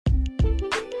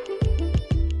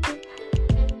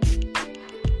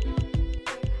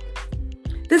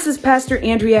This is Pastor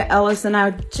Andrea Ellis, and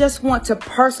I just want to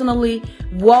personally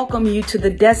welcome you to the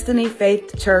Destiny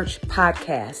Faith Church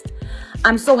podcast.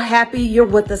 I'm so happy you're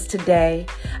with us today.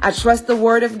 I trust the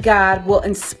Word of God will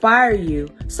inspire you,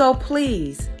 so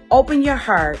please open your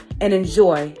heart and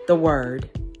enjoy the Word.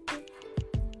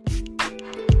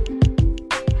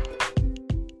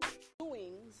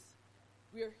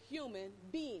 We're human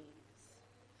beings,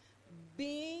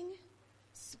 being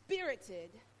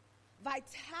spirited,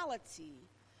 vitality,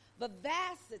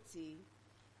 vivacity,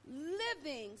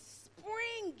 living,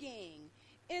 springing.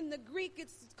 In the Greek,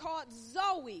 it's called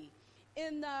Zoe.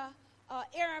 In the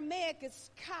Aramaic,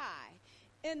 it's Kai.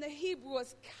 In the Hebrew,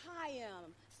 it's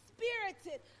Kayim.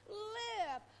 Spirited,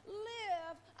 live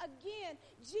again.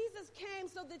 Jesus came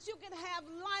so that you can have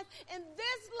life, and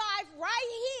this life right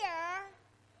here,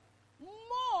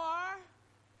 more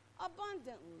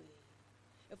abundantly.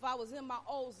 If I was in my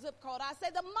old zip code, I'd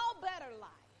say the more better life.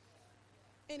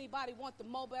 Anybody want the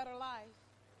more better life?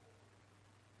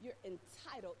 You're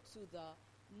entitled to the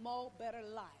more better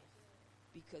life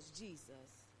because Jesus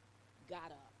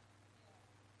got up.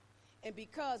 And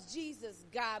because Jesus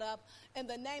got up, in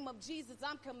the name of Jesus,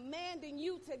 I'm commanding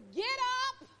you to get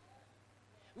up,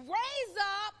 raise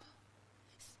up,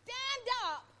 stand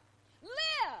up,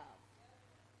 live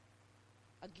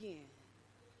again.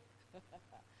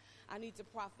 I need to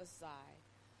prophesy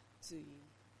to you.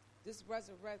 This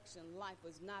resurrection life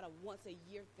was not a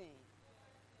once-a-year thing.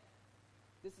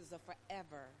 This is a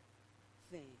forever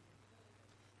thing.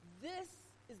 This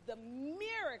is the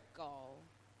miracle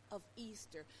of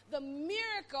Easter, the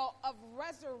miracle of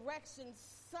Resurrection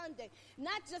Sunday.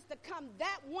 Not just to come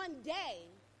that one day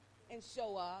and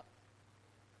show up,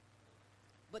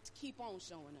 but to keep on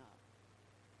showing up.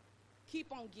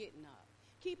 Keep on getting up.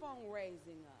 Keep on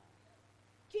raising up.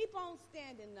 Keep on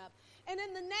standing up. And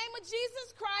in the name of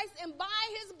Jesus Christ and by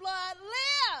his blood,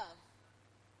 live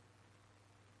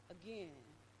again.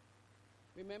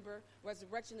 Remember,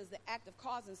 resurrection is the act of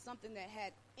causing something that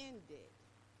had ended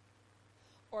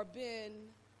or been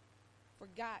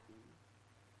forgotten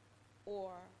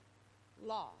or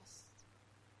lost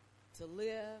to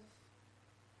live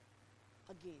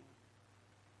again.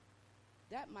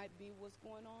 That might be what's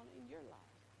going on in your life.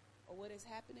 Or what has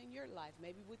happened in your life,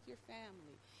 maybe with your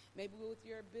family, maybe with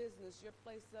your business, your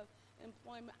place of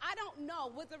employment. I don't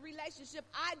know. With a relationship,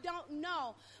 I don't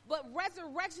know. But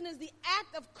resurrection is the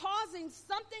act of causing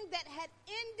something that had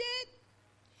ended,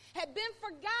 had been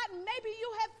forgotten. Maybe you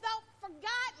have felt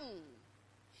forgotten.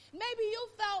 Maybe you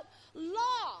felt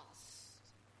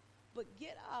lost. But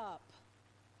get up.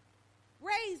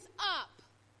 Raise up.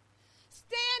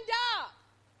 Stand up.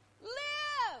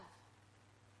 Live.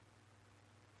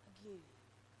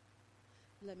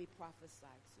 Let me prophesy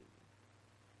to you.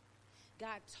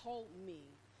 God told me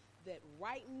that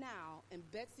right now, and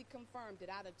Betsy confirmed that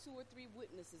out of 2 or 3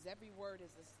 witnesses, every word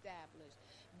is established.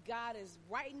 God is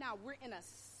right now, we're in a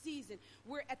season,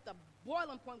 we're at the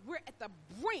boiling point, we're at the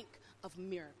brink of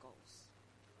miracles.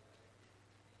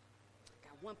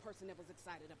 Got one person that was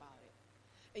excited about it.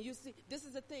 And you see, this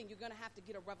is the thing. You're going to have to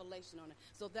get a revelation on it.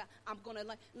 So that I'm going to,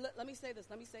 let me say this.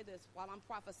 Let me say this. While I'm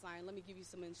prophesying, let me give you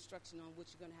some instruction on what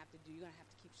you're going to have to do. You're going to have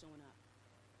to keep showing up.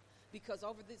 Because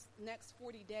over this next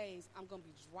 40 days, I'm going to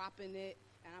be dropping it,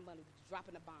 and I'm going to be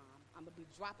dropping a bomb. I'm going to be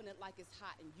dropping it like it's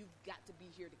hot, and you've got to be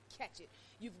here to catch it.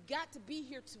 You've got to be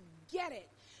here to get it.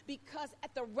 Because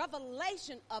at the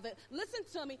revelation of it, listen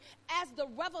to me, as the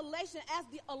revelation, as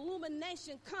the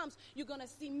illumination comes, you're going to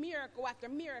see miracle after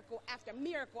miracle after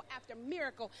miracle after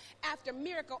miracle after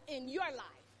miracle in your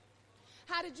life.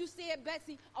 How did you see it,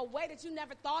 Betsy? A way that you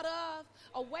never thought of,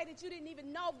 a way that you didn't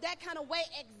even know that kind of way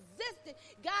existed.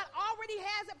 God already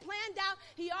has it planned out.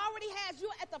 He already has you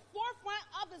at the forefront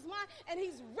of his mind, and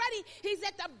he's ready. He's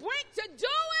at the brink to do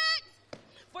it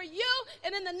for you.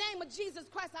 And in the name of Jesus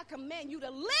Christ, I command you to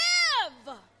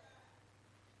live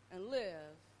and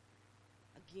live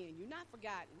again. You're not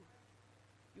forgotten.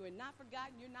 You are not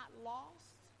forgotten. You're not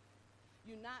lost.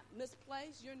 You're not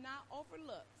misplaced. You're not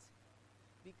overlooked.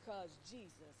 Because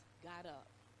Jesus got up.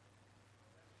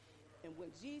 And when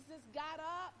Jesus got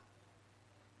up,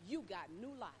 you got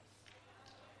new life.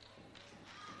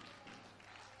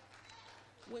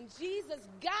 When Jesus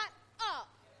got up,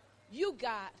 you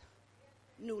got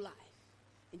new life.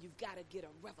 And you've got to get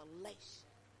a revelation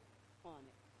on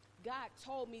it. God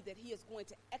told me that he is going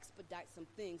to expedite some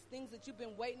things that you've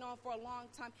been waiting on for a long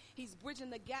time. He's bridging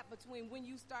the gap between when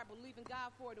you start believing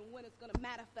God for it and when it's going to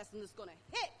manifest and it's going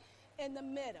to hit. In the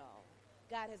middle,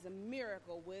 God has a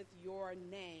miracle with your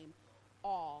name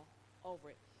all over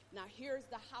it. Now, here's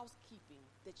the housekeeping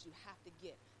that you have to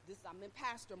get. I'm in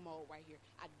pastor mode right here.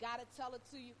 I got to tell it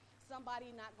to you.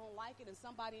 Somebody not going to like it and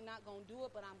somebody not going to do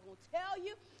it, but I'm going to tell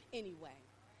you anyway.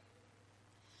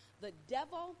 The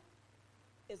devil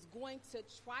is going to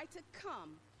try to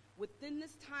come within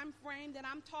this time frame that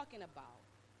I'm talking about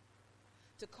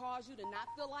to cause you to not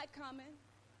feel like coming.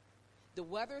 The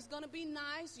weather is going to be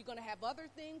nice. You're going to have other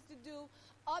things to do.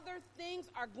 Other things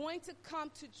are going to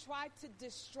come to try to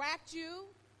distract you,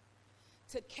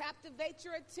 to captivate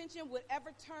your attention.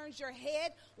 Whatever turns your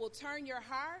head will turn your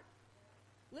heart.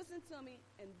 Listen to me,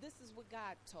 and this is what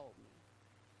God told me.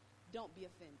 Don't be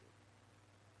offended.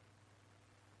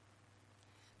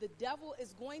 The devil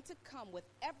is going to come with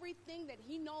everything that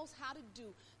he knows how to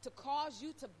do to cause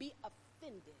you to be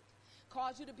offended.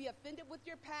 Cause you to be offended with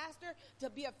your pastor, to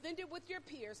be offended with your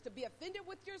peers, to be offended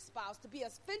with your spouse, to be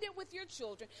offended with your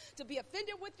children, to be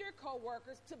offended with your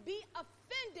coworkers, to be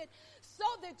offended so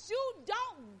that you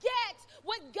don't get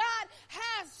what God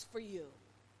has for you.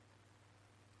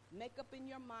 Make up in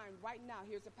your mind right now,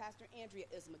 here's a Pastor Andrea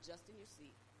Isma just in your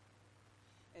seat.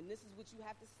 And this is what you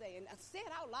have to say. And say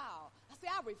it out loud. I say,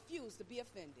 I refuse to be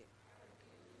offended.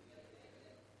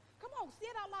 Come on, say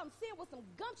it out loud and say it with some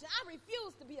gumption. I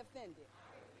refuse to be offended.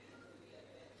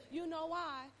 You know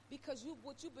why? Because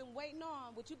what you've been waiting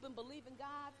on, what you've been believing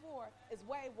God for, is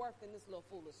way worse than this little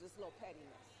foolishness, this little pettiness.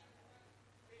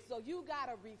 So you got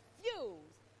to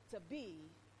refuse to be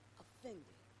offended.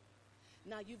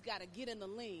 Now you've got to get in the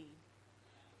lane.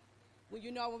 When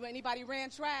you know when anybody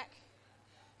ran track,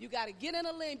 you got to get in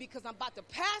the lane because I'm about to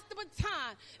pass the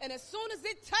baton. And as soon as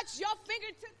it touches your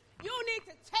fingertips, you need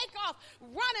to take off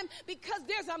running because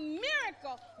there's a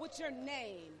miracle with your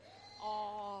name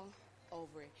all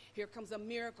over it. Here comes a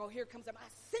miracle. Here comes I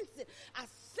sense it. I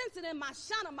sense it in my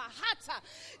shana, my hata.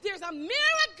 There's a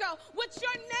miracle with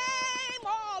your name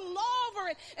all over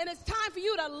it. And it's time for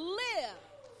you to live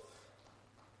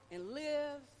and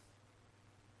live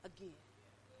again.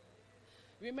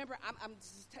 Remember,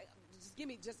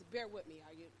 just bear with me.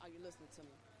 Are you listening to me?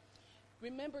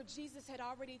 Remember, Jesus had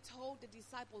already told the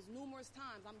disciples numerous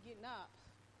times, I'm getting up.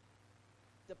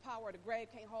 The power of the grave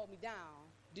can't hold me down.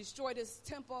 Destroy this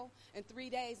temple in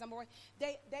 3 days.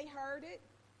 They heard it,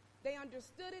 they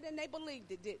understood it, and they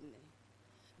believed it, didn't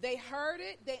they? They heard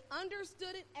it, they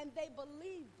understood it, and they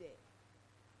believed it.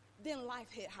 Then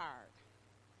life hit hard.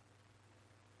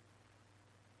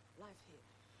 Life hit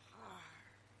hard.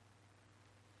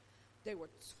 They were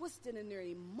twisted in their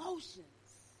emotions.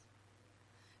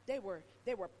 They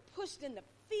were pushed into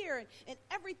fear, and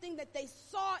everything that they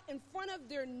saw in front of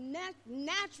their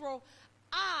natural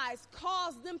eyes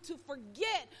caused them to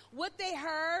forget what they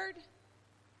heard,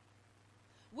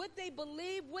 what they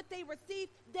believed, what they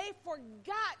received. They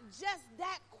forgot just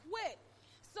that quick.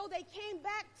 So they came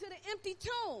back to the empty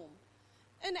tomb.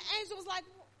 And the angel was like,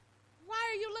 why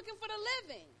are you looking for the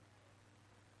living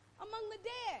among the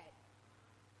dead?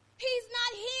 He's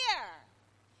not here.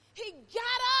 He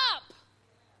got up.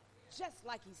 Just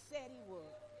like he said he would.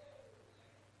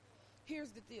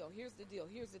 Here's the deal.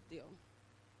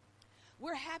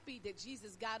 We're happy that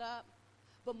Jesus got up,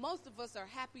 but most of us are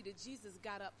happy that Jesus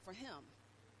got up for him.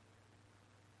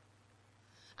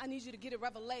 I need you to get a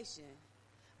revelation.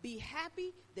 Be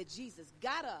happy that Jesus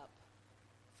got up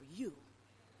for you.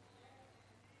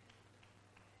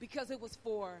 Because it was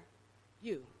for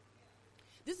you.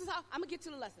 This is how, I'm going to get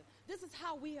to the lesson. This is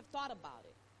how we have thought about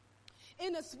it.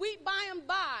 In the sweet by and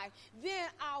by, then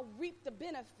I'll reap the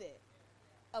benefit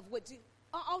of what you.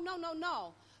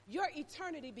 No. Your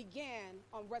eternity began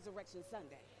on Resurrection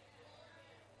Sunday.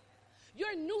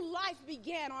 Your new life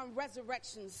began on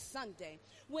Resurrection Sunday.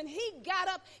 When he got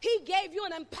up, he gave you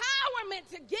an empowerment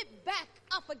to get back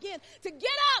up again, to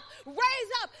get up,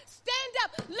 raise up, stand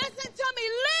up, listen to me,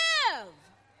 live,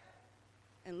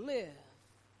 and live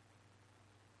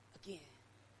again.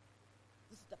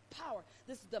 This is the power.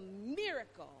 This is the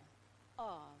miracle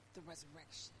of the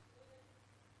resurrection.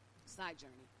 Side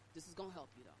journey. This is going to help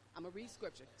you, though. I'm going to read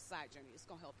scripture. Side journey. It's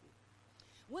going to help you.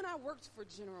 When I worked for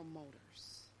General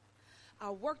Motors, I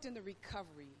worked in the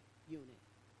recovery unit.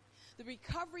 The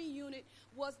recovery unit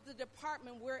was the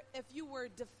department where if you were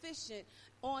deficient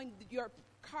on your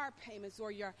car payments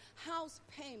or your house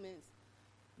payments,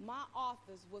 my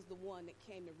office was the one that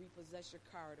came to repossess your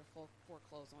car or to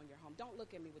foreclose on your home. Don't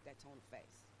look at me with that tone of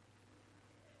face.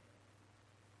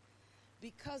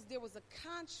 Because there was a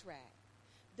contract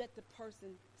that the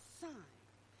person signed.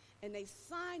 And they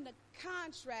signed the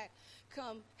contract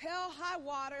come hell, high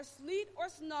water, sleet or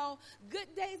snow,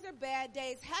 good days or bad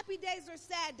days, happy days or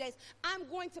sad days. I'm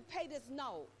going to pay this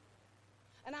note.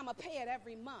 And I'm going to pay it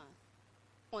every month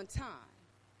on time.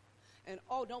 And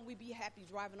oh, don't we be happy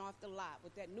driving off the lot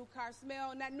with that new car smell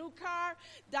and that new car,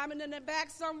 diamond in the back,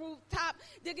 sunroof top,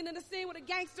 digging in the scene with a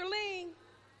gangster lean.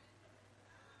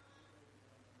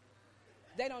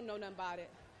 They don't know nothing about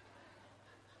it.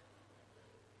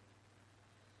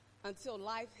 Until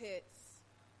life hits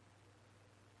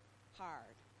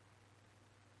hard.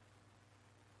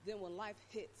 Then when life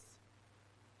hits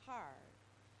hard,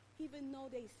 even though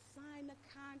they signed the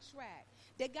contract,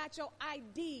 they got your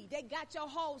ID, they got your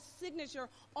whole signature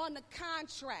on the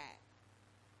contract,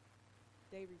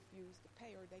 they refused to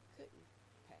pay or they couldn't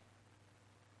pay.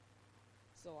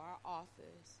 So our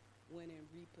office went and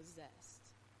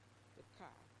repossessed the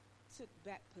car, took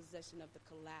back possession of the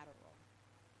collateral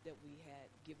that we had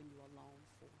given you a loan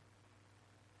for.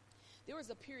 There was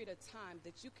a period of time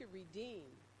that you could redeem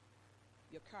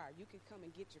your car. You could come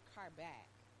and get your car back.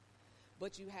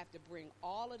 But you have to bring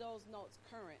all of those notes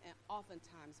current and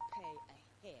oftentimes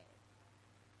pay ahead,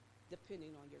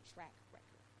 depending on your track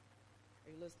record.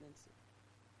 Are you listening to?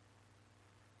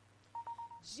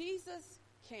 Jesus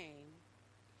came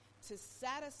to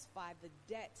satisfy the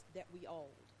debt that we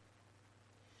owed.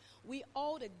 We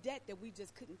owed a debt that we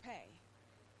just couldn't pay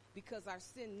because our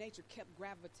sin nature kept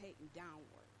gravitating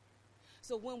downward.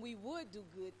 So when we would do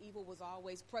good, evil was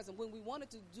always present. When we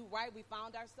wanted to do right, we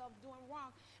found ourselves doing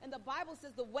wrong. And the Bible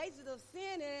says the wages of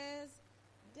sin is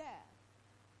death.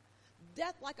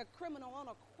 Death like a criminal on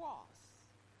a cross.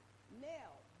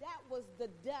 Nailed. That was the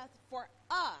death for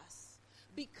us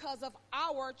because of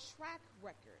our track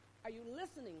record. Are you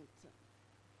listening to me?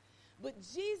 But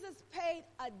Jesus paid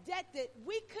a debt that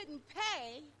we couldn't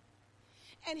pay,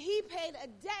 and he paid a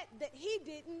debt that he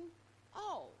didn't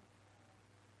owe.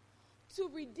 To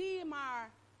redeem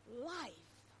our life.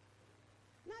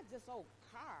 Not just old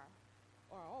car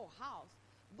or old house,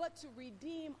 but to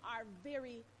redeem our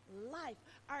very life,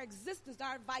 our existence,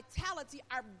 our vitality,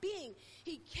 our being.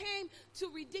 He came to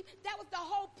redeem. That was the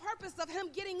whole purpose of him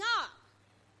getting up.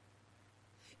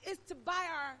 Is to buy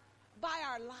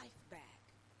our life back.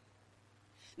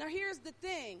 Now here's the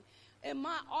thing. In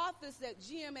my office at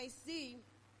GMAC,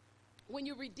 when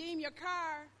you redeem your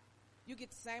car, you get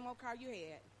the same old car you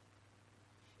had.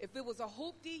 If it was a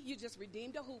hoopty, you just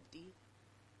redeemed a hoopty.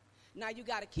 Now you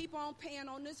got to keep on paying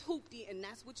on this hoopty, and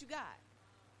that's what you got.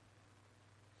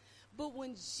 But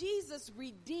when Jesus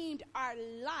redeemed our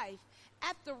life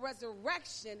at the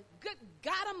resurrection, good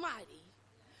God Almighty,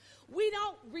 we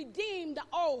don't redeem the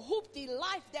old hoopty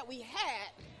life that we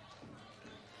had.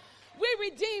 We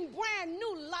redeem brand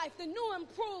new life, the new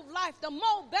improved life, the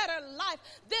more better life,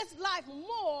 this life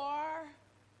more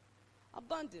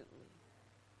abundantly.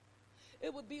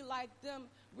 It would be like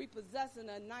them repossessing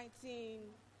a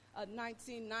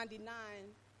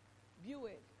 1999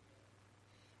 Buick,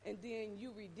 and then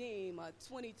you redeem a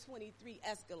 2023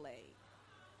 Escalade.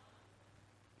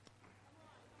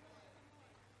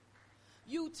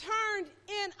 You turned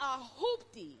in a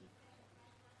hoopty,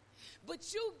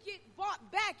 but you get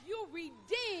bought back. You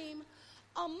redeem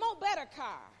a more better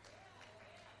car.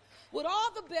 With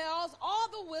all the bells, all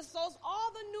the whistles,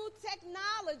 all the new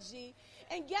technology.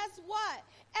 And guess what?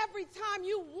 Every time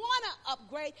you want to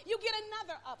upgrade, you get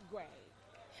another upgrade.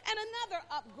 And another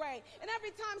upgrade. And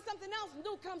every time something else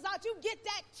new comes out, you get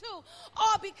that too.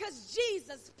 All because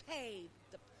Jesus paid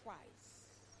the price.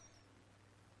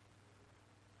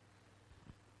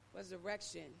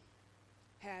 Resurrection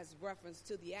has reference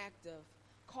to the act of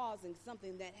causing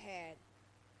something that had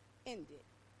ended.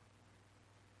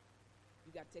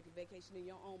 You got to take a vacation in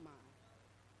your own mind,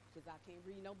 because I can't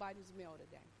read nobody's mail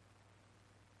today.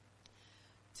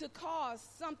 To cause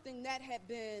something that had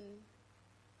been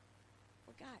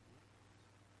forgotten,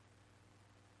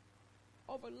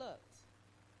 overlooked,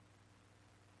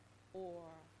 or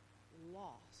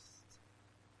lost.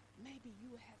 Maybe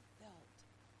you have felt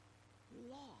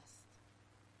lost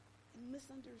and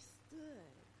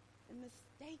misunderstood and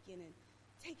mistaken and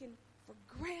taken for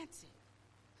granted.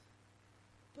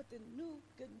 But the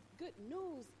good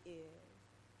news is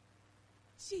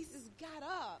Jesus got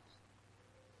up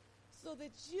so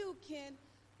that you can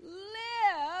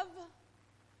live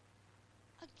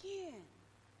again.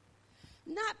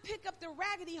 Not pick up the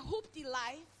raggedy hoopty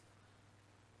life,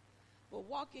 but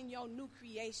walk in your new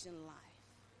creation life,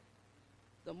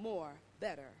 the more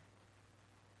better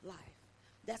life.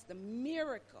 That's the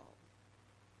miracle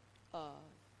of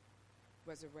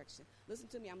resurrection. Listen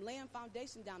to me. I'm laying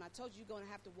foundation down. I told you you're going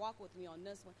to have to walk with me on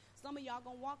this one. Some of y'all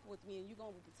going to walk with me, and you're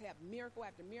going to have miracle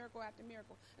after miracle after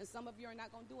miracle. And some of you are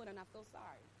not going to do it, and I feel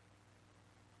sorry.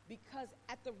 Because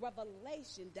at the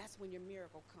revelation, that's when your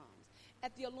miracle comes.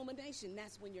 at the illumination.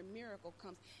 That's when your miracle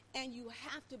comes. And you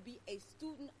have to be a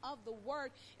student of the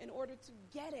word in order to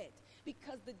get it,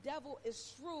 because the devil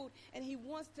is shrewd and he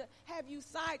wants to have you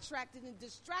sidetracked and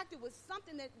distracted with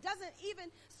something that doesn't even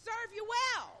serve you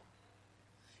well.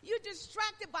 You're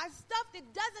distracted by stuff that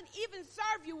doesn't even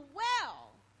serve you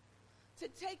well, to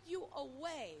take you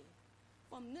away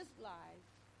from this life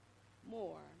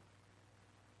more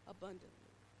abundantly.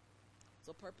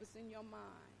 So purpose in your mind.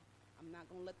 I'm not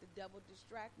going to let the devil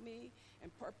distract me.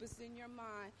 And purpose in your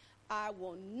mind, I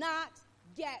will not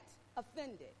get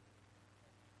offended.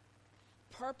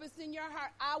 Purpose in your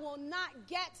heart, I will not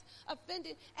get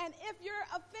offended. And if you're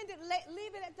offended,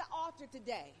 leave it at the altar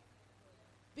today,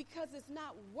 because it's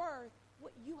not worth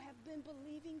what you have been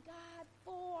believing God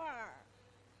for.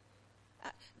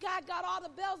 God got all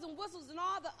the bells and whistles and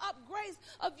all the upgrades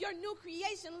of your new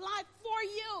creation life for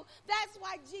you. That's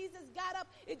why Jesus got up.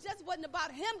 It just wasn't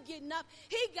about him getting up.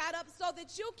 He got up so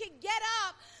that you can get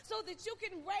up, so that you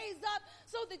can raise up,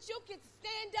 so that you can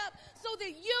stand up, so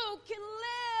that you can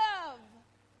live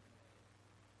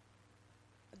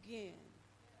again.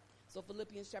 So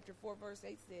Philippians chapter 4 verse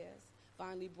 8 says,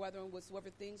 finally, brethren, whatsoever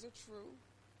things are true,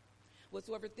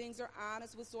 whatsoever things are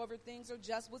honest, whatsoever things are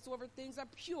just, whatsoever things are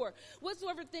pure,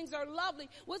 whatsoever things are lovely,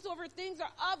 whatsoever things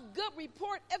are of good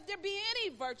report, if there be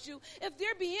any virtue, if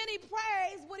there be any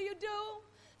praise, what do?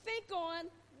 Think on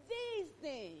these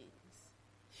things.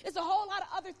 It's a whole lot of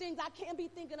other things I can't be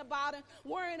thinking about and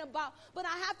worrying about, but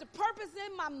I have to purpose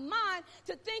in my mind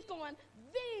to think on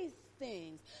these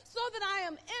things so that I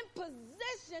am in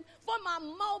position for my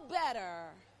more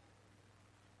better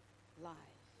life.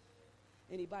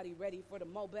 Anybody ready for the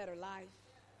more better life?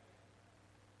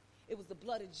 It was the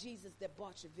blood of Jesus that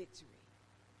bought you victory.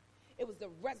 It was the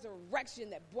resurrection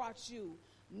that brought you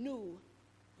new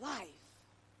life.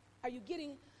 Are you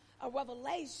getting a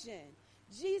revelation?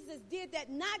 Jesus did that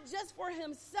not just for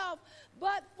himself,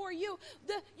 but for you.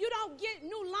 You don't get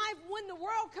new life when the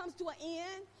world comes to an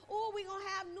end. Oh, we're going to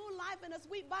have new life in a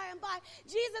sweet by and by.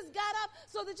 Jesus got up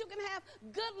so that you can have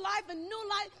good life and new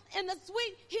life in the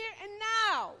sweet here and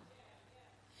now.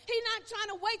 He's not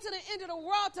trying to wait till the end of the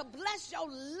world to bless your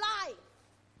life.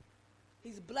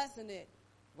 He's blessing it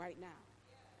right now.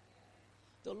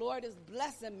 The Lord is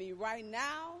blessing me right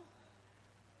now.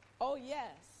 Oh,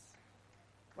 yes,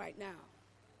 right now.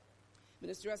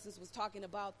 Minister Essence was talking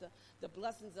about the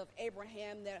blessings of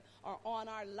Abraham that are on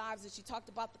our lives, and she talked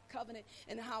about the covenant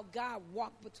and how God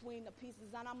walked between the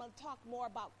pieces. And I'm going to talk more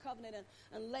about covenant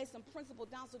and lay some principle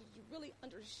down so that you really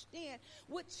understand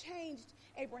what changed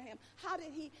Abraham. How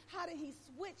did he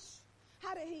switch?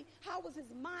 How was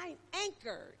his mind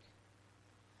anchored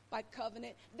by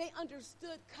covenant? They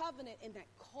understood covenant in that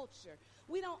culture.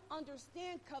 We don't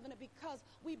understand covenant because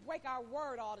we break our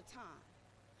word all the time.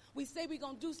 We say we're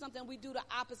going to do something, we do the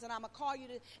opposite. I'm going to call you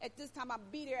at this time, I'll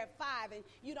be there at 5, and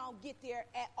you don't get there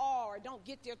at all, or don't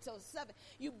get there till 7.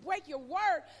 You break your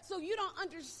word, so you don't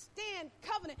understand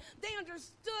covenant. They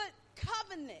understood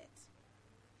covenant.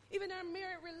 Even in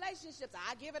married relationships,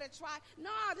 I give it a try.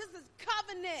 No, this is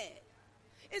covenant.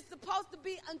 It's supposed to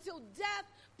be until death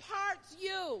parts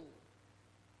you.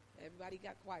 Everybody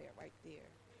got quiet right there.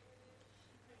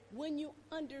 When you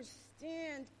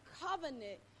understand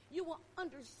covenant, you will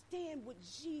understand what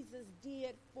Jesus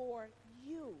did for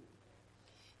you.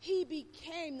 He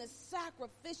became the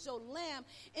sacrificial lamb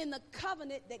in the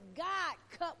covenant that God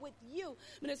cut with you.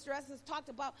 Minister Essence talked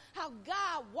about how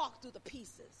God walked through the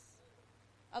pieces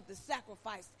of the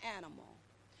sacrificed animal.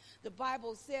 The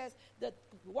Bible says that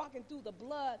walking through the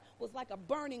blood was like a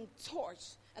burning torch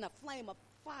and a flame of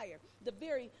fire. The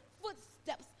very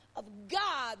footsteps of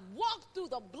God walked through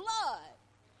the blood.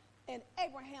 And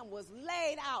Abraham was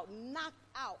laid out, knocked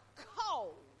out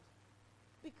cold,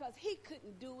 because he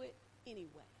couldn't do it anyway.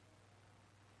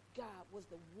 God was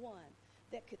the one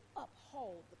that could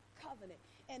uphold the covenant,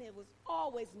 and it was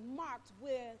always marked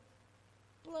with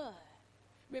blood.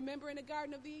 Remember in the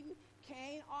Garden of Eden,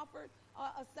 Cain offered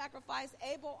a sacrifice.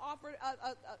 Abel offered,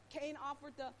 Cain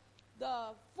offered the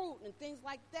fruit and things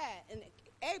like that. And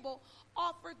Abel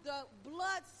offered the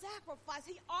blood sacrifice.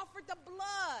 He offered the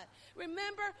blood.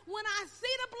 Remember, when I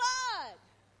see the blood,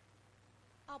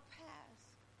 I'll pass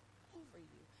over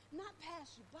you. Not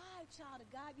pass you by, child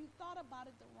of God. You thought about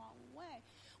it the wrong way.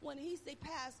 When he say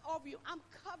pass over you, I'm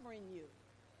covering you.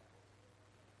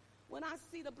 When I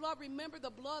see the blood, remember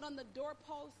the blood on the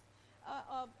doorpost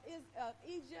of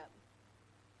Egypt?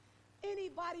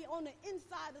 Anybody on the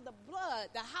inside of the blood,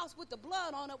 the house with the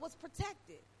blood on it, was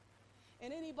protected.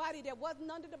 And anybody that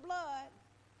wasn't under the blood,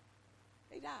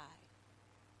 they died.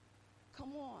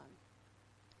 Come on.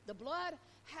 The blood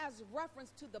has reference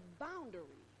to the boundary.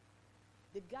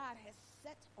 that God has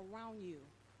set around you.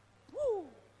 Woo!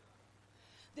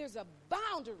 There's a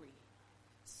boundary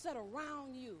set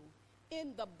around you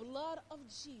in the blood of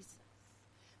Jesus.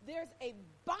 There's a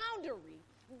boundary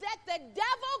that the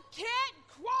devil can't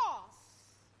cross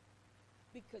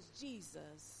because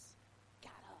Jesus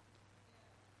got up.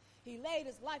 He laid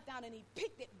his life down and he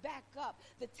picked it back up.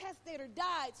 The testator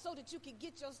died so that you could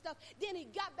get your stuff. Then he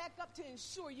got back up to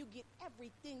ensure you get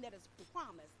everything that is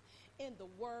promised in the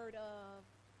word of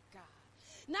God.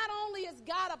 Not only is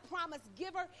God a promise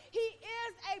giver, he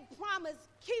is a promise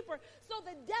keeper. So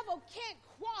the devil can't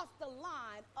cross the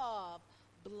line of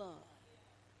blood.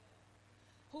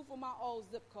 Who from my old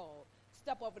zip code?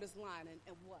 Step over this line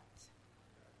and what?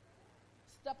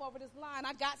 Step over this line.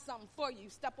 I got something for you.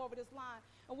 Step over this line.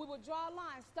 And we would draw a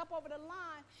line. Step over the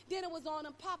line. Then it was on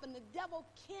and popping. The devil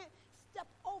can't step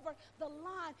over the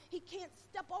line. He can't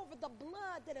step over the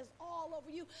blood that is all over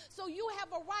you. So you have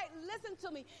a right, listen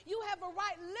to me. You have a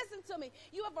right, listen to me.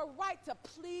 You have a right to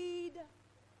plead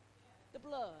the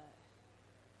blood.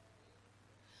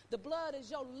 The blood is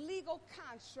your legal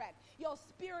contract, your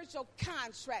spiritual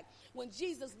contract. When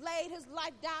Jesus laid his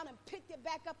life down and picked it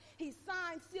back up, he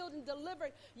signed, sealed, and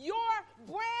delivered your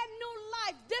brand new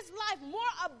life, this life more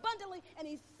abundantly, and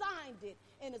he signed it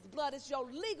in his blood. It's your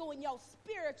legal and your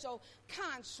spiritual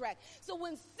contract. So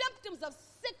when symptoms of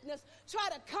sickness try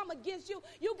to come against you,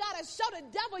 you got to show the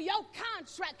devil your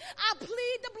contract. I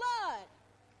plead the blood.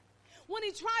 When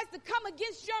he tries to come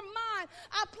against your mind,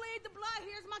 I plead the blood.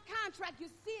 Here's my contract. You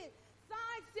see it.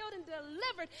 Signed, sealed, and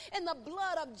delivered in the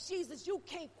blood of Jesus. You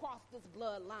can't cross this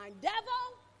bloodline, devil.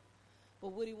 But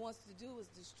what he wants to do is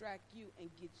distract you and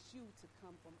get you to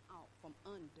come from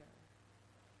under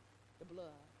the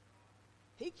blood.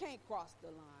 He can't cross the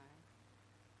line,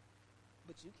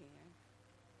 but you can.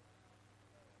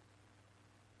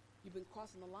 You've been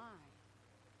crossing the line.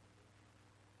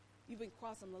 You've been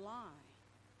crossing the line.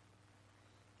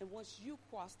 And once you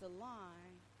cross the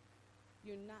line,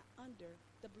 you're not under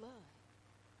the blood.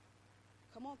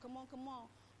 Come on, come on, come on.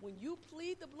 When you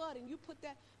plead the blood and you put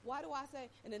that, why do I say,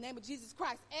 in the name of Jesus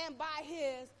Christ and by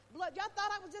his blood? Y'all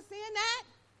thought I was just saying that?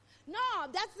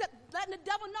 No, that's letting the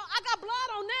devil know, I got blood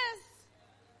on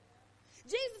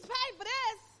this. Jesus paid for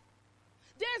this.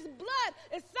 There's blood.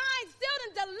 It's signed, sealed,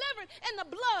 and delivered in the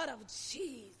blood of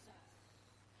Jesus.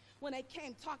 When they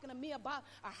came talking to me about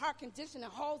a heart condition and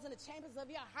holes in the chambers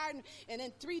of your heart, and in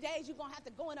 3 days you're going to have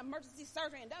to go in emergency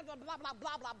surgery and blah, blah, blah, blah,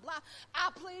 blah, blah, blah. I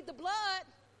plead the blood.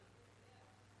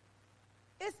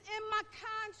 It's in my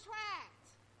contract.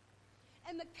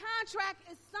 And the contract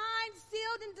is signed,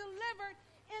 sealed, and delivered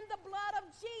in the blood of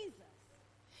Jesus.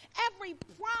 Every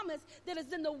promise that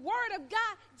is in the word of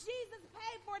God, Jesus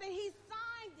paid for it and he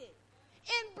signed it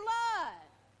in blood.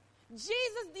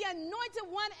 Jesus, the anointed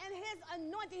one, and his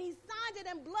anointing, he signed it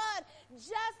in blood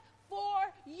just for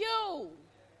you.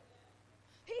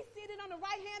 He's seated on the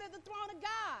right hand of the throne of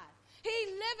God. He's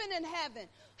living in heaven.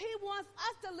 He wants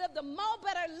us to live the more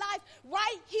better life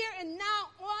right here and now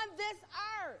on this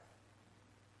earth.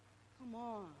 Come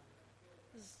on.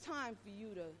 It's time for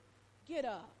you to get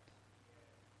up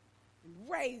and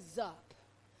raise up.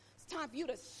 It's time for you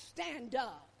to stand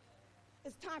up.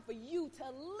 It's time for you to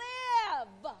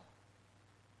live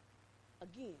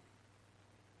again.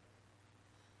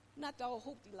 Not the old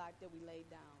hoopty life that we laid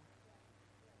down.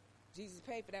 Jesus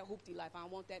paid for that hoopty life. I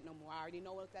don't want that no more. I already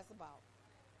know what that's about.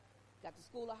 Got the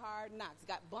school of hard knocks.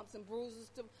 Got bumps and bruises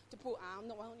to prove. I don't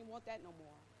even want that no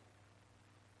more.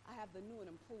 I have the new and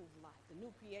improved life, the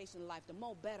new creation life, the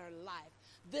more better life.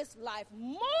 This life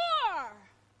more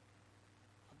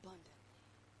abundantly.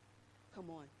 Come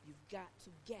on, you've got to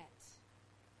get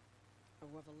a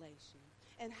revelation.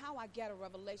 And how I get a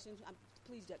revelation,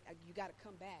 please, you got to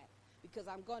come back because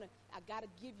I got to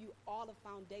give you all the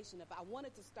foundation of it. I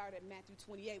wanted to start at Matthew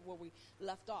 28 where we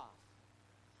left off.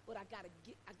 But I got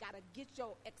to get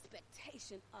your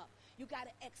expectation up. You got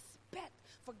to expect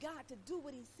for God to do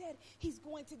what he said he's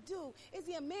going to do. Is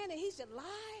he a man that he should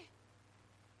lie?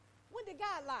 When did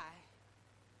God lie?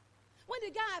 When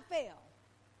did God fail?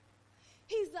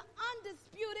 He's the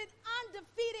undisputed,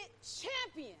 undefeated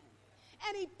champion.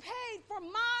 And he paid for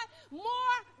my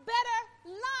more better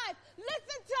life.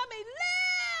 Listen to me.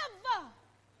 Live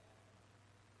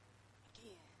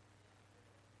again.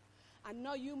 I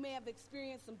know you may have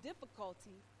experienced some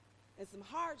difficulty and some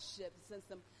hardships and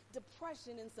some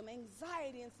depression and some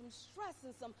anxiety and some stress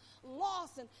and some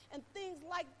loss and things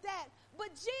like that. But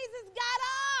Jesus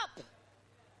got up.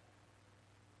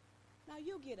 Now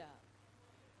you get up.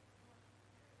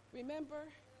 Remember?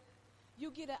 You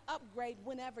get an upgrade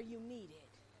whenever you need it.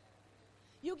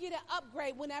 You get an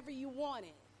upgrade whenever you want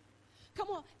it. Come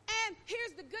on. then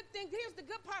here's the good thing. Here's the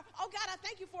good part. Oh, God, I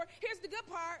thank you for it. Here's the good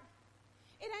part.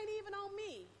 It ain't even on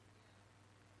me.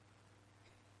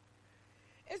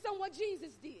 It's on what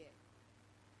Jesus did.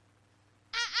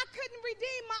 I couldn't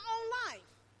redeem my own life.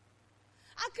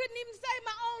 I couldn't even save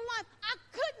my own life. I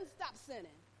couldn't stop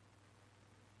sinning.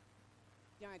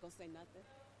 Y'all ain't gonna say nothing.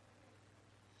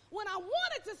 When I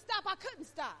wanted to stop, I couldn't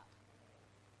stop.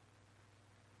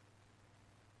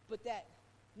 But that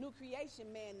new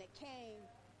creation man that came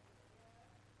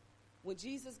when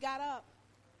Jesus got up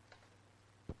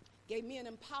gave me an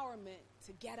empowerment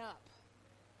to get up,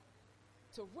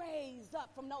 to raise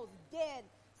up from those dead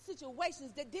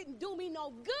situations that didn't do me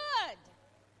no good.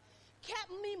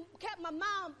 Kept my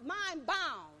mind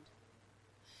bound,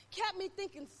 kept me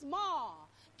thinking small,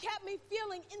 kept me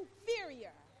feeling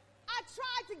inferior. I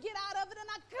tried to get out of it and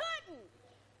I couldn't.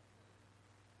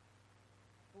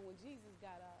 But when Jesus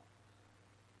got up,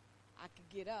 I could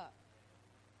get up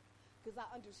because I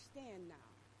understand now.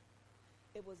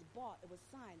 It was bought, it was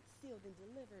signed, sealed, and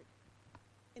delivered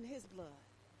in his blood.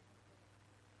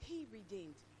 He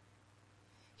redeemed me.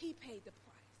 He paid the price.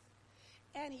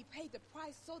 And he paid the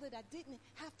price so that I didn't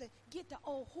have to get the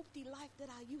old hoopty life that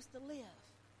I used to live.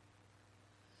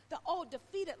 The old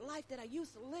defeated life that I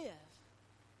used to live.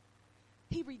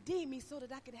 He redeemed me so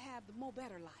that I could have the more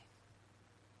better life.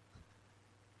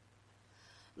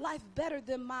 Life better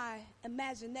than my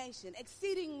imagination,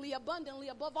 exceedingly abundantly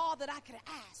above all that I could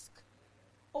ask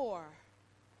or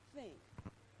think.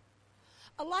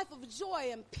 A life of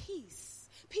joy and peace.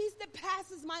 Peace that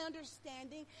passes my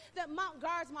understanding, that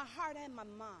guards my heart and my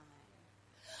mind.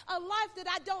 A life that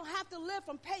I don't have to live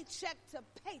from paycheck to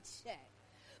paycheck,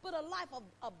 but a life of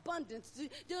abundance,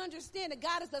 to understand that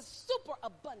God is a super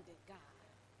abundant God.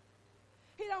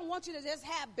 He don't want you to just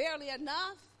have barely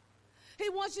enough. He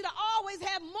wants you to always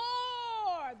have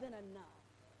more than enough.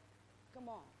 Come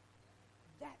on.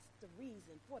 That's the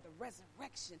reason for the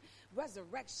resurrection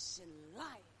life.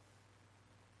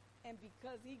 And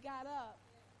because he got up,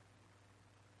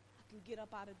 I can get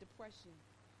up out of depression.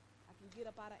 I can get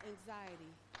up out of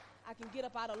anxiety. I can get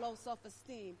up out of low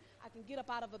self-esteem. I can get up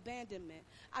out of abandonment.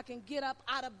 I can get up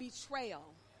out of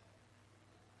betrayal.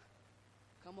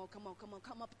 Come on, come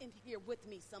up in here with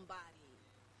me, somebody.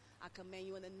 I command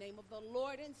you in the name of the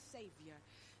Lord and Savior,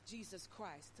 Jesus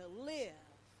Christ, to live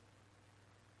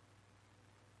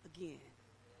again.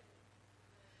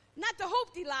 Not the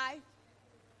hoopty life,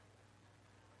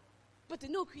 but the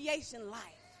new creation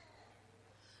life.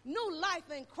 New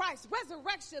life in Christ,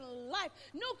 resurrection life,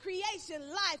 new creation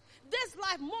life, this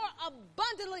life more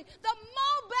abundantly, the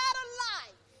more better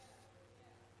life.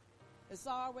 It's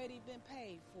already been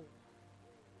paid for.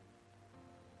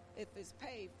 If it's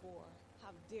paid for,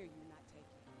 how dare you not take it?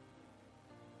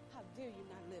 How dare you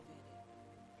not live in it?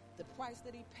 The price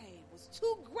that he paid was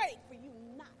too great for you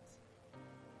not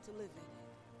to live in it.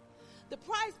 The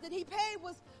price that he paid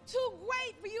was too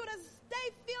great for you to stay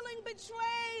feeling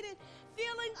betrayed and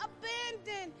feeling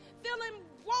abandoned, feeling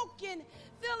broken,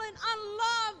 feeling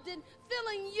unloved, and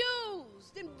feeling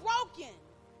used and broken.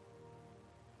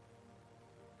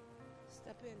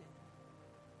 Step in it.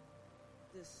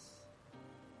 This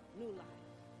new life,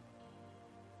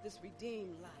 this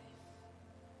redeemed life,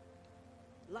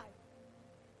 life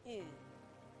in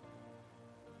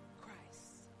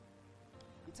Christ.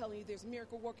 I'm telling you, there's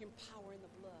miracle working power in the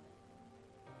blood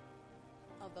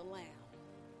of the Lamb.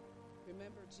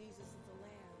 Remember, Jesus is the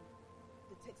Lamb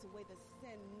that takes away the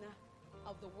sin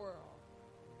of the world.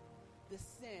 The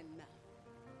sin,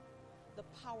 the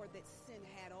power that sin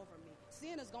had over me.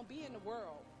 Sin is going to be in the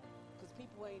world because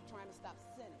people ain't trying to stop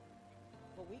sinning.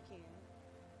 But we can.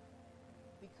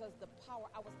 Because the power,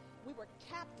 we were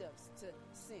captives to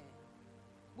sin.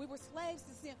 We were slaves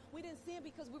to sin. We didn't sin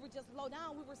because we were just low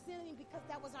down. We were sinning because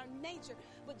that was our nature.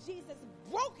 But Jesus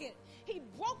broke it. He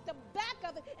broke the back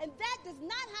of it. And that does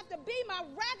not have to be my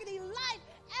raggedy life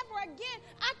ever again.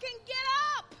 I can get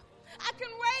up. I can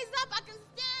raise up. I can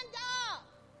stand up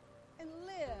and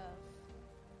live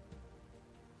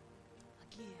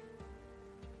again.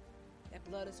 That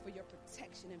blood is for your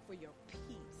protection and for your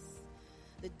peace.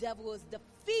 The devil is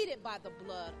defeated by the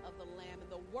blood of the Lamb and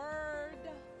the word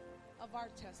of our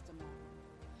testimony.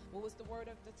 What was the word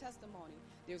of the testimony?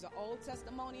 There's an Old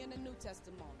Testimony and a New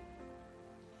Testimony.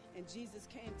 And Jesus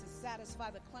came to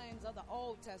satisfy the claims of the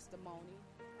Old Testimony,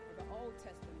 or the Old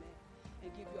Testament,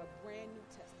 and give you a brand new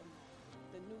testimony,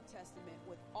 the New Testament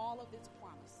with all of its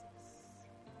promises.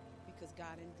 Because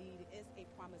God indeed is a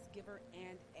promise giver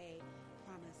and a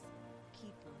promise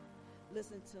keeper.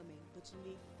 Listen to me, but you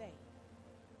need faith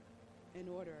in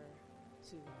order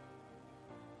to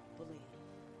believe.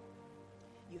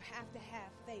 You have to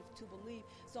have faith to believe.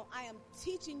 So I am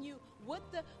teaching you what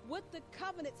the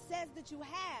covenant says that you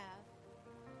have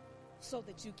so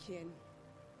that you can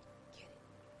get it.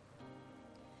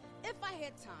 If I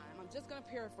had time, I'm just going to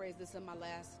paraphrase this in my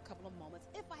last couple of moments.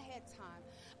 If I had time,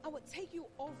 I would take you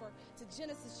over to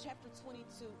Genesis chapter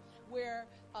 22, where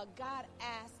God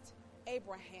asked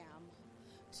Abraham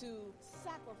to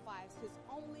sacrifice his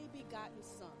only begotten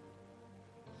son.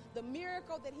 The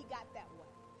miracle that he got that way.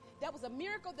 That was a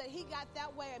miracle that he got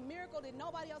that way, a miracle that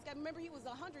nobody else got. Remember, he was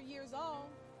 100 years old.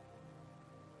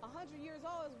 100 years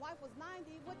old, his wife was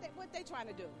 90. What they trying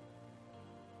to do?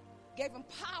 Gave him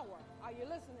power. Are you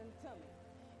listening to me?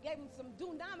 Gave him some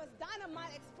dunamis,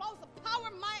 dynamite, explosive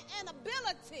power, might, and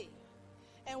ability.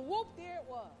 And whoop, there it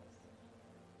was.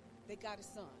 They got a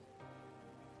son.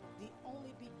 The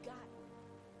only begotten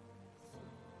son.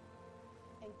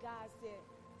 And God said,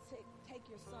 take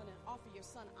your son and offer your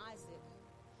son Isaac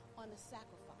on a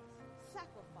sacrifice.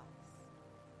 Sacrifice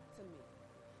to me.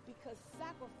 Because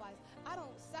sacrifice, I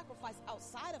don't sacrifice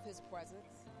outside of his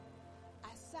presence.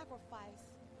 I sacrifice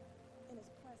in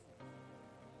his presence.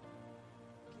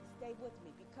 You can stay with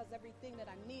me because everything that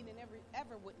I need and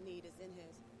ever would need is in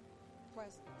his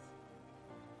presence.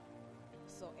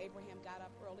 So Abraham got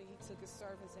up early. He took his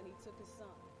servants and he took his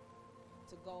son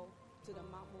to go to the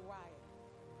Mount Moriah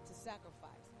to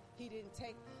sacrifice. He didn't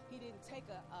take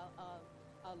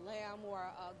a lamb or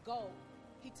a goat.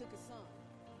 He took his son.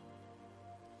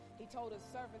 He told his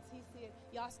servants, he said,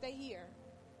 y'all stay here.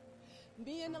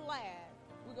 Me and the lad,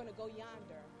 we're going to go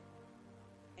yonder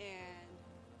and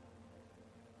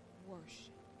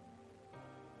worship.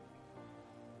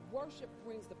 Worship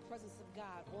brings the presence of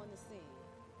God on the scene.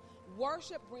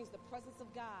 Worship brings the presence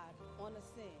of God on the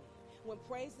scene. When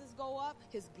praises go up,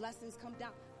 his blessings come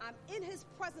down. I'm in his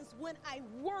presence when I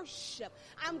worship.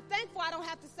 I'm thankful I don't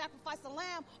have to sacrifice a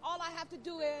lamb. All I have to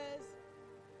do is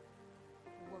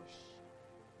worship.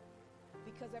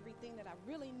 Because everything that I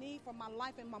really need for my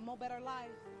life and my more better life,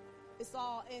 it's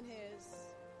all in his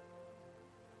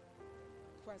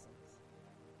presence.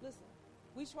 Listen,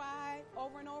 we tried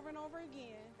over and over and over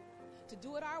again to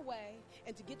do it our way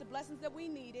and to get the blessings that we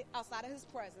needed outside of his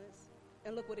presence.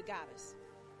 And look what it got us.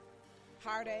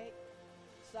 Heartache,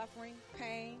 suffering,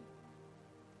 pain,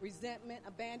 resentment,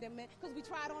 abandonment, because we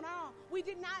tried on our own. We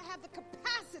did not have the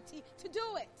capacity to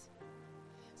do it.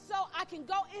 So I can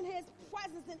go in his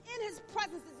presence, and in his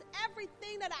presence is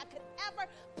everything that I could ever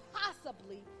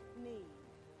possibly need.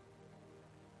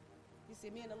 You see,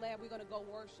 me and the lad, we're going to go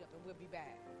worship, and we'll be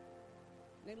back.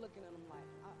 And they're looking at him like,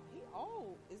 he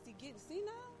old. Is he getting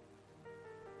senile?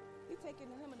 He taking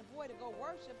him and the boy to go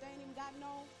worship. They ain't even got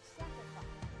no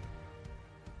sacrifice.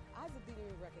 Isaac didn't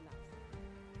even recognize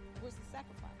it. Where's the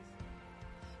sacrifice?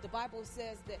 The Bible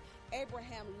says that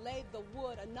Abraham laid the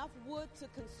wood, enough wood to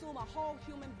consume a whole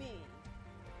human being,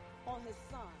 on his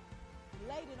son.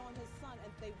 Laid it on his son,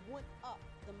 and they went up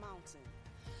the mountain.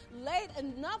 Laid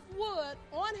enough wood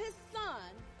on his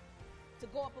son to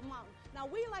go up a mountain. Now,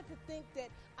 we like to think that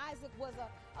Isaac was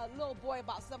a little boy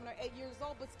about 7 or 8 years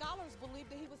old, but scholars believe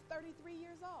that he was 33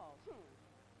 years old.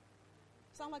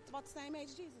 Sound like about the same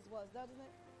age Jesus was, doesn't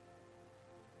it?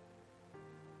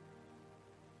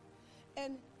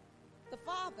 And the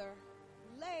father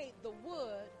laid the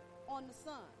wood on the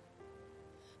son.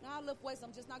 Now, I lift weights.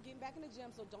 I'm just not getting back in the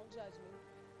gym, so don't judge me.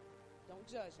 Don't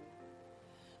judge me.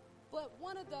 But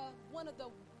one of the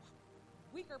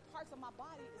weaker parts of my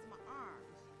body is my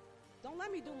arms. Don't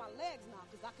let me do my legs now,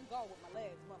 because I can go with my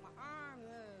legs, but my arms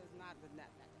is not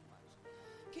that much.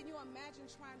 Can you imagine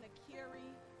trying to carry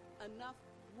enough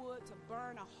wood to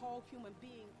burn a whole human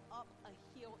being up a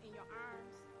hill in your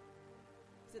arms?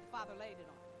 So the father laid it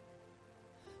on.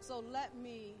 So let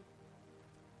me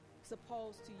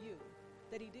suppose to you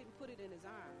that he didn't put it in his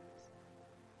arms.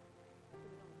 He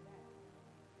put it on his back.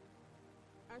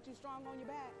 Aren't you strong on your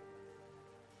back?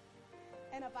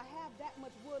 And if I have that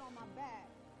much wood on my back,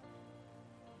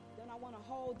 then I want to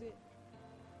hold it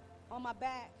on my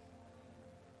back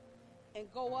and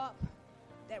go up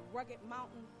that rugged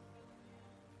mountain,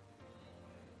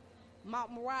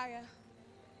 Mount Moriah,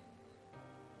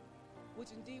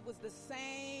 which indeed was the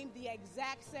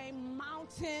exact same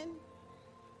mountain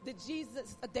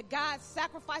that God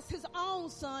sacrificed his own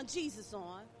son, Jesus,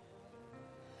 on.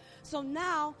 So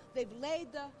now they've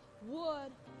laid the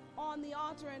wood on the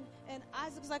altar, and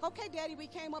Isaac's like, okay, Daddy, we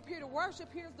came up here to worship.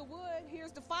 Here's the wood.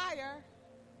 Here's the fire.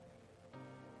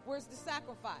 Where's the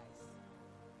sacrifice?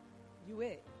 You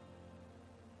it.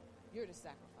 You're the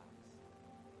sacrifice.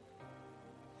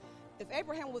 If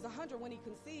Abraham was 100 when he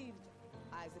conceived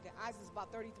Isaac, and Isaac's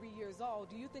about 33 years old,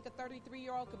 do you think a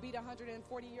 33-year-old could beat a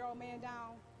 140-year-old man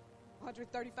down?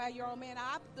 135-year-old man.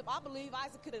 I believe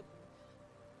Isaac could have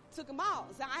took him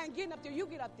out. Said, I ain't getting up there. You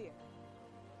get up there.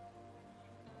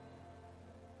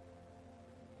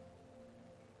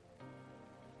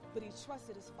 But he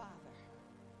trusted his father.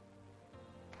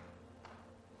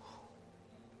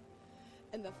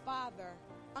 And the father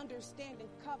understanding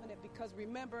covenant, because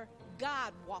remember,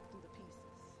 God walked through the pieces.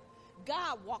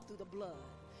 God walked through the blood.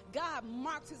 God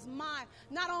marked his mind.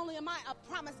 Not only am I a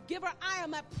promise giver, I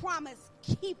am a promise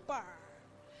keeper.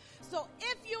 So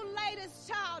if you lay this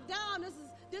child down,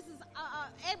 this is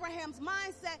Abraham's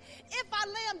mindset. If I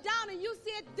lay him down and you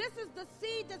see it, this is the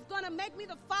seed that's going to make me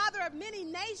the father of many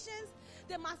nations,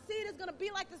 that my seed is going to be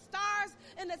like the stars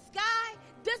in the sky.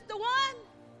 This the one?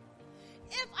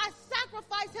 If I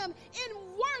sacrifice him in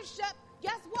worship,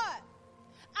 guess what?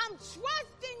 I'm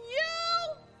trusting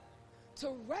you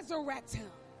to resurrect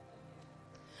him.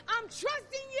 I'm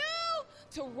trusting you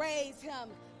to raise him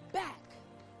back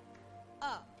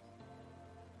up.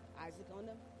 Isaac on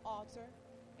the altar.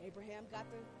 Abraham got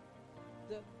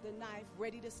the knife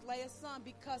ready to slay his son,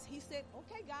 because he said,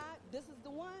 okay, God, this is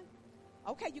the one.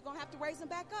 Okay, you're going to have to raise him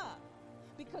back up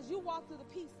because you walked through the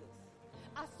pieces.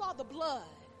 I saw the blood.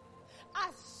 I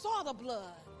saw the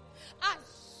blood. I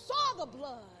saw the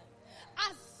blood.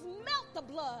 I smelt the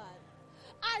blood.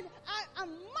 I'm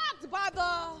marked by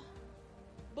the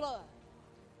blood.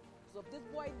 So if this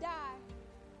boy died,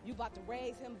 you about to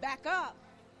raise him back up,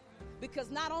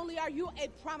 because not only are you a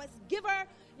promise giver,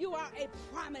 you are a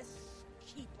promise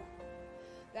keeper.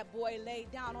 That boy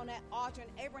laid down on that altar,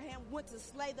 and Abraham went to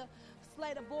slay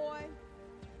the boy.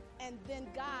 And then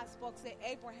God spoke, said,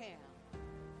 Abraham,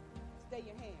 stay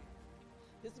your hand.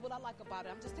 This is what I like about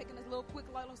it. I'm just taking this little quick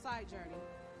little side journey.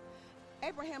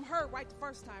 Abraham heard right the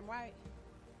first time, right?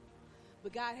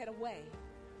 But God had a way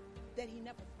that he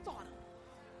never thought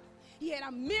of. He had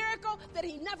a miracle that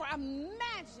he never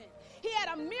imagined. He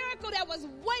had a miracle that was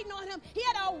waiting on him. He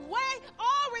had a way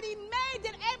already made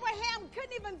that Abraham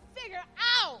couldn't even figure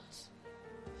out.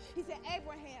 He said,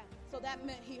 Abraham. So that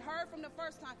meant he heard from the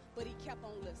first time, but he kept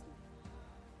on listening.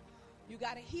 You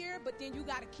got to hear, but then you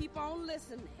got to keep on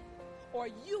listening, or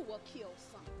you will kill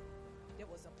something that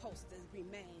was supposed to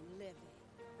remain living.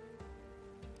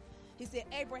 He said,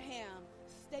 Abraham,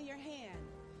 stay your hand.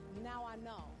 Now I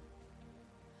know.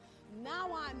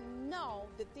 Now I know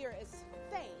that there is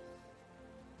faith.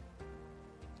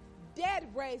 Dead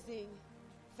raising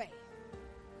faith.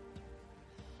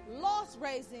 Lost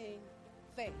raising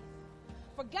faith.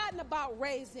 Forgotten about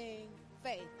raising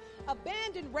faith.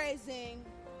 Abandoned raising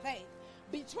faith.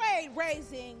 Betrayed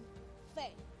raising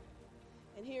faith.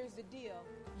 And here's the deal.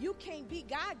 You can't be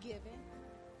God-given.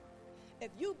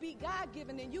 If you be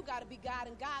God-given, then you got to be God,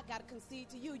 and God got to concede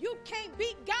to you. You can't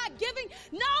be God-given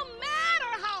no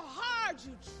matter how hard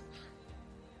you try.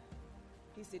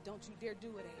 He said, don't you dare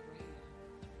do it, Abraham.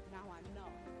 Now I know.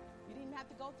 You didn't have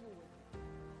to go through it.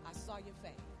 I saw your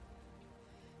faith.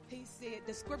 He said,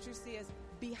 the scripture says,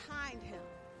 behind him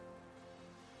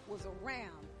was a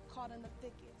ram caught in the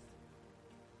thickets.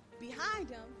 Behind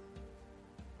him,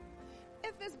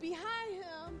 if it's behind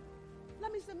him,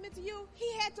 let me submit to you,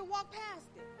 he had to walk past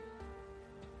it.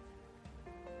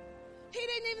 He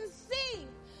didn't even see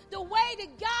the way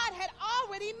that God had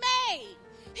already made.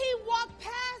 He walked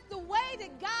past the way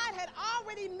that God had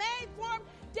already made for him,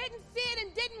 didn't see it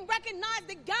and didn't recognize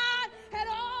that God had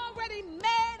already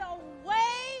made a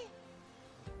way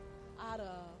out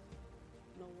of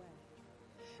no way.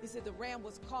 He said the ram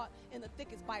was caught in the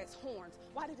thickets by its horns.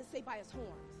 Why did it say by its horns?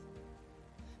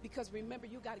 Because remember,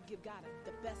 you got to give God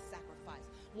the best sacrifice,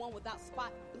 one without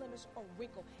spot, blemish, or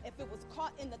wrinkle. If it was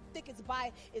caught in the thickets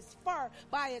by its fur,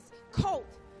 by its coat,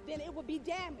 then it would be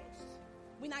damaged.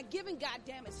 We're not giving God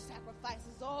damaged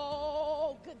sacrifices.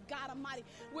 Oh, good God Almighty.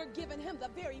 We're giving him the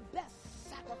very best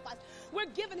sacrifice. We're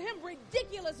giving him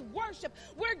ridiculous worship.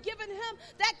 We're giving him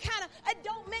that kind of, it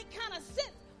don't make kind of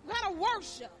sense kind of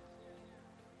worship.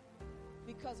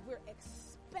 Because we're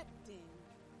expecting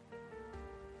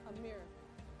a miracle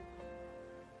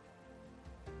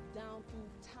down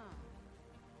through time.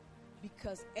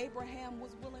 Because Abraham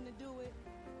was willing to do it,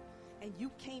 and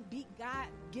you can't beat God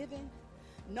given.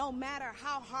 No matter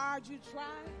how hard you try,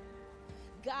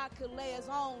 God could lay his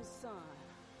own son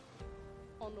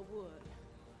on the wood.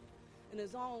 And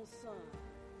his own son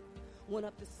went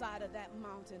up the side of that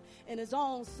mountain. And his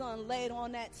own son laid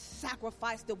on that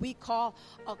sacrifice that we call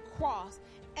a cross.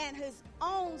 And his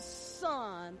own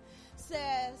son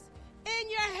says, in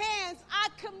your hands I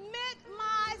commit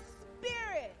my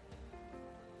spirit.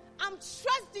 I'm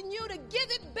trusting you to give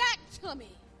it back to me.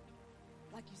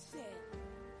 Like you said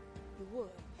you would.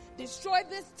 Destroy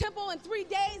this temple in 3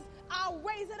 days, I'll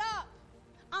raise it up.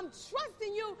 I'm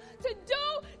trusting you to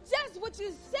do just what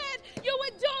you said you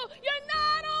would do. You're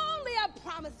not only a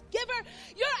promise giver,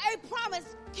 you're a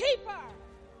promise keeper.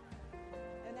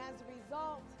 And as a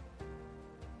result,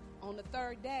 on the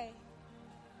third day,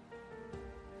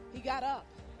 he got up.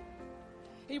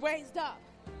 He raised up.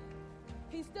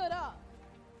 He stood up.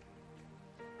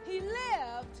 He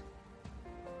lived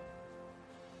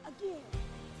again.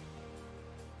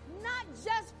 Not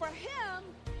just for him,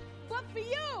 but for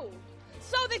you.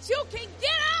 So that you can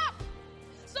get up.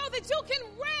 So that you can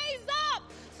raise up.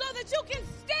 So that you can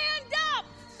stand up.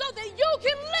 So that you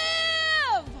can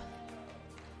live.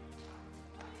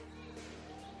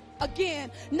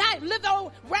 Again, not live the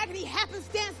old raggedy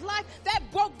happenstance life, that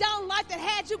broke down life that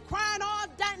had you crying all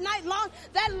that night long,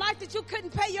 that life that you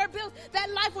couldn't pay your bills, that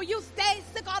life where you stayed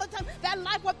sick all the time, that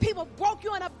life where people broke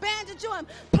you and abandoned you and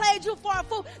played you for a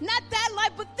fool. Not that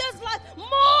life, but this life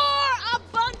more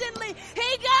abundantly.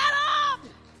 He got up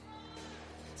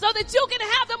so that you can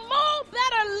have the more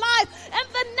better life in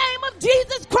the name of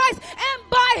Jesus Christ, and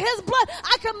by his blood.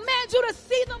 I command you to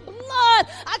see the blood.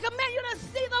 I command you to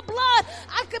see the blood.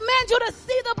 I command you to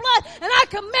see the blood, and I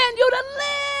command you to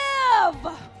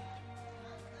live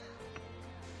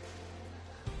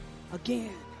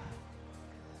again.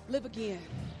 Live again.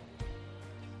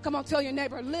 Come on, tell your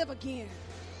neighbor, live again.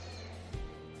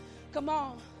 Come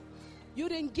on. You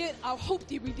didn't get a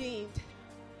hoopty redeemed.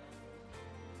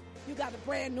 You got a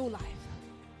brand new life.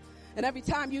 And every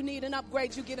time you need an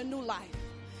upgrade, you get a new life.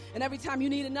 And every time you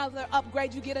need another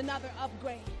upgrade, you get another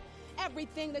upgrade.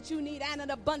 Everything that you need and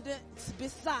an abundance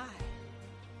beside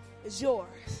is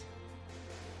yours.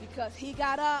 Because he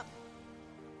got up,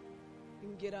 you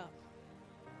can get up.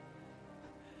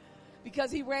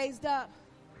 Because he raised up,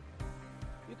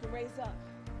 you can raise up.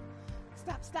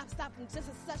 Stop, and just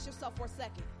assess yourself for a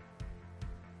second.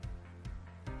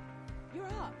 You're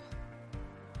up.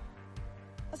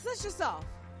 Assess yourself.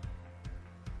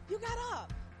 You got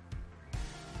up.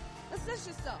 Assess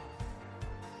yourself.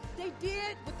 They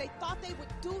did what they thought they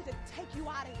would do to take you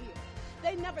out of here.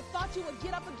 They never thought you would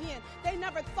get up again. They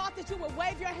never thought that you would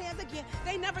wave your hands again.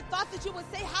 They never thought that you would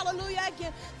say hallelujah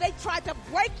again. They tried to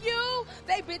break you.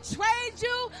 They betrayed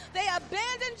you. They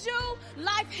abandoned you.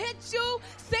 Life hit you.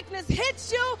 Sickness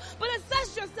hit you. But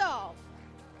assess yourself.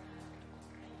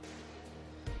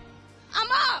 I'm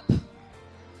up.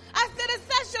 I said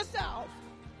assess yourself.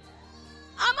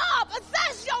 I'm up.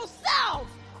 Assess yourself.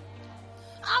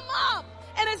 I'm up.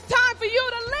 And it's time for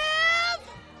you to live.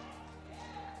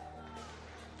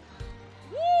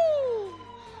 Woo.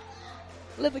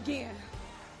 Live again.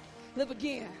 Live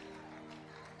again.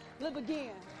 Live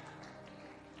again.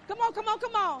 Come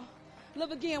on.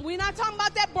 Live again. We're not talking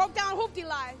about that broke down hoopty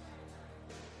life.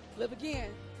 Live again.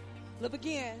 Live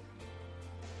again.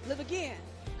 Live again.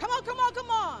 Come on.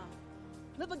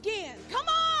 Live again. Come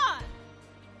on.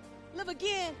 Live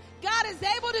again. God is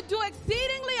able to do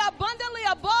exceedingly abundantly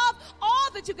above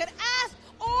all that you could ask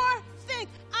or think.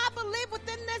 I believe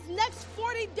within this next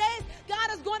 40 days,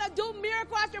 God is going to do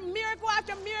miracle after miracle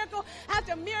after miracle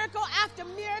after miracle after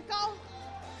miracle.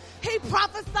 He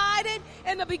prophesied it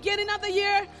in the beginning of the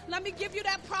year. Let me give you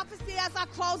that prophecy as I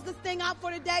close this thing out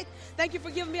for today. Thank you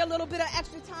for giving me a little bit of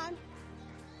extra time.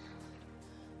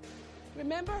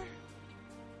 Remember,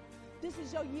 this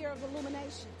is your year of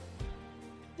illumination.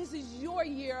 This is your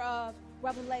year of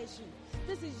revelation.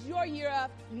 This is your year of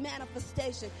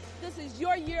manifestation. This is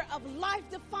your year of life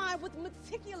defined with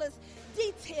meticulous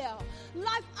detail.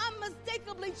 Life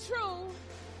unmistakably true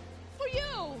for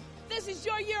you. This is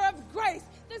your year of grace.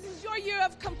 This is your year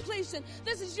of completion.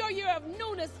 This is your year of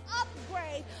newness,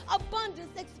 upgrade,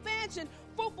 abundance, expansion,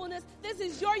 fruitfulness. This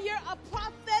is your year of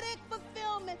prophetic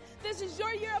fulfillment. This is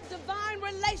your year of divine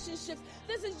relationships.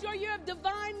 This is your year of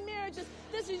divine marriages.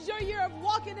 This is your year of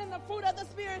walking in the fruit of the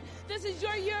Spirit. This is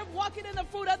your year of walking in the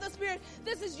fruit of the Spirit.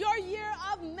 This is your year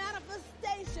of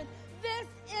manifestation. This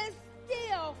is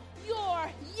still your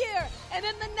year. And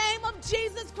in the name of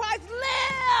Jesus Christ,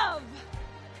 live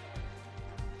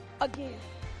again.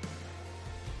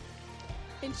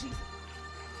 In Jesus.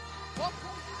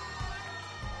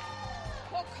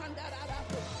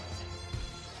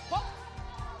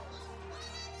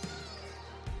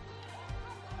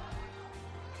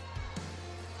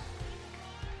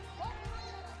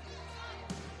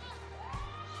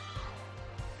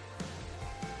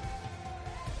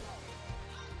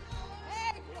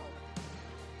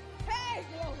 Hey,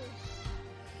 glory.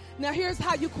 Now here's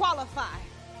how you qualify.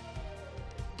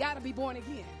 Got to be born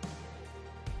again.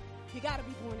 You got to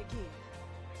be born again.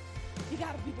 You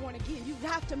got to be born again. You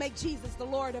have to make Jesus the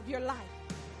Lord of your life.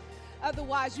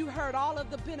 Otherwise, you heard all of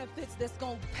the benefits that's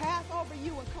going to pass over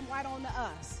you and come right on to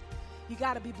us. You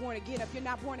got to be born again. If you're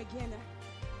not born again,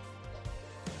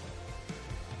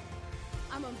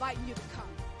 I'm inviting you to come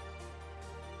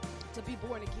to be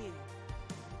born again.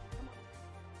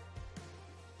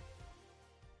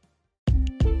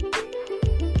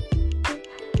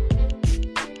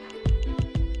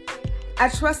 I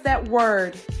trust that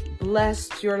word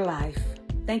blessed your life.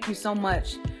 Thank you so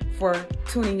much for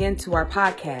tuning into our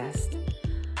podcast.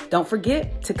 Don't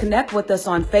forget to connect with us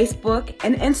on Facebook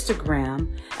and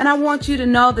Instagram. And I want you to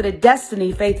know that at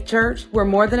Destiny Faith Church, we're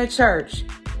more than a church,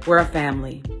 we're a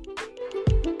family.